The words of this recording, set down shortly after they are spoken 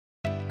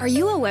Are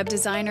you a web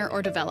designer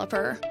or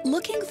developer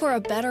looking for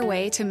a better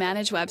way to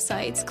manage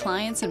websites,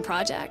 clients, and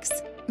projects?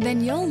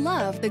 Then you'll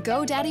love the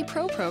GoDaddy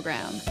Pro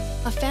program,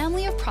 a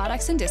family of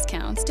products and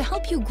discounts to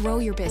help you grow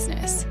your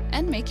business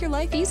and make your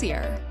life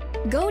easier.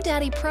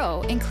 GoDaddy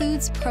Pro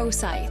includes Pro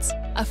Sites,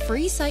 a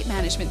free site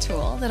management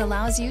tool that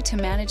allows you to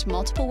manage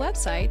multiple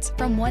websites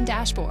from one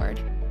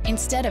dashboard.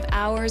 Instead of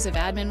hours of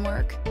admin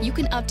work, you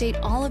can update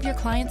all of your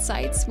client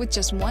sites with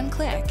just one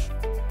click.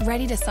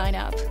 Ready to sign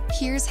up?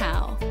 Here's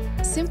how.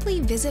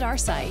 Simply visit our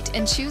site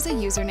and choose a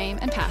username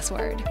and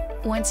password.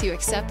 Once you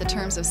accept the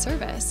terms of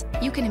service,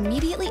 you can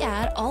immediately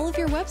add all of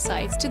your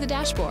websites to the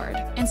dashboard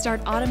and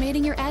start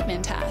automating your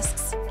admin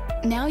tasks.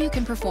 Now you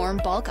can perform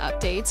bulk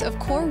updates of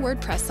core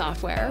WordPress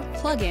software,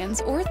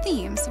 plugins, or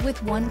themes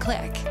with one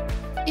click.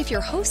 If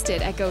you're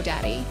hosted at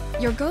GoDaddy,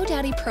 your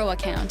GoDaddy Pro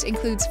account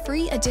includes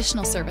free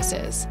additional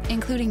services,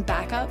 including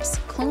backups,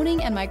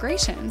 cloning, and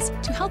migrations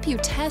to help you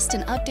test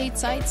and update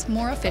sites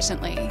more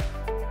efficiently.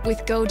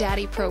 With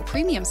GoDaddy Pro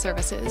Premium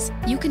services,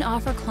 you can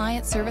offer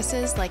client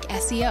services like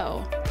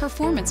SEO,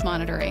 performance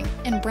monitoring,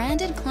 and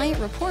branded client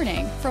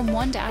reporting from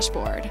one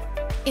dashboard.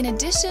 In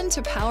addition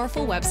to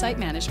powerful website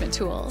management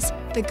tools,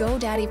 the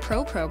GoDaddy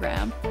Pro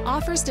program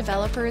offers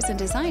developers and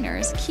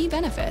designers key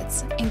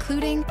benefits,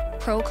 including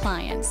Pro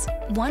Clients,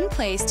 one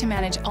place to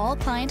manage all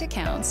client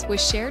accounts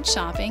with shared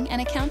shopping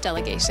and account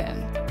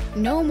delegation.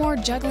 No more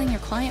juggling your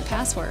client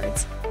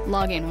passwords.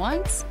 Log in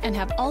once and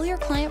have all your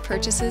client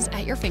purchases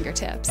at your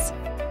fingertips.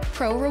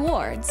 Pro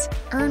Rewards.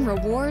 Earn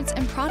rewards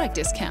and product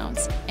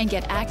discounts and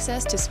get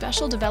access to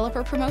special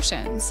developer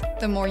promotions.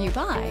 The more you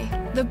buy,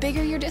 the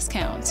bigger your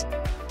discount.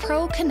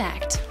 Pro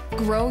Connect.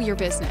 Grow your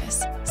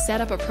business.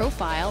 Set up a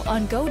profile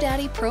on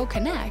GoDaddy Pro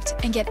Connect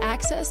and get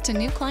access to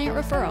new client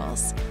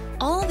referrals.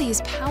 All these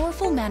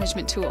powerful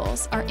management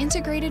tools are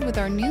integrated with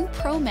our new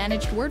Pro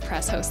Managed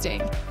WordPress hosting,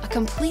 a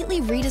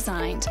completely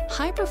redesigned,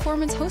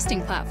 high-performance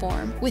hosting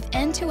platform with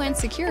end-to-end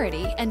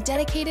security and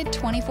dedicated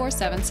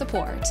 24/7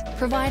 support,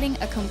 providing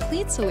a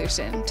complete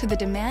solution to the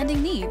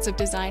demanding needs of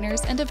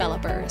designers and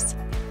developers.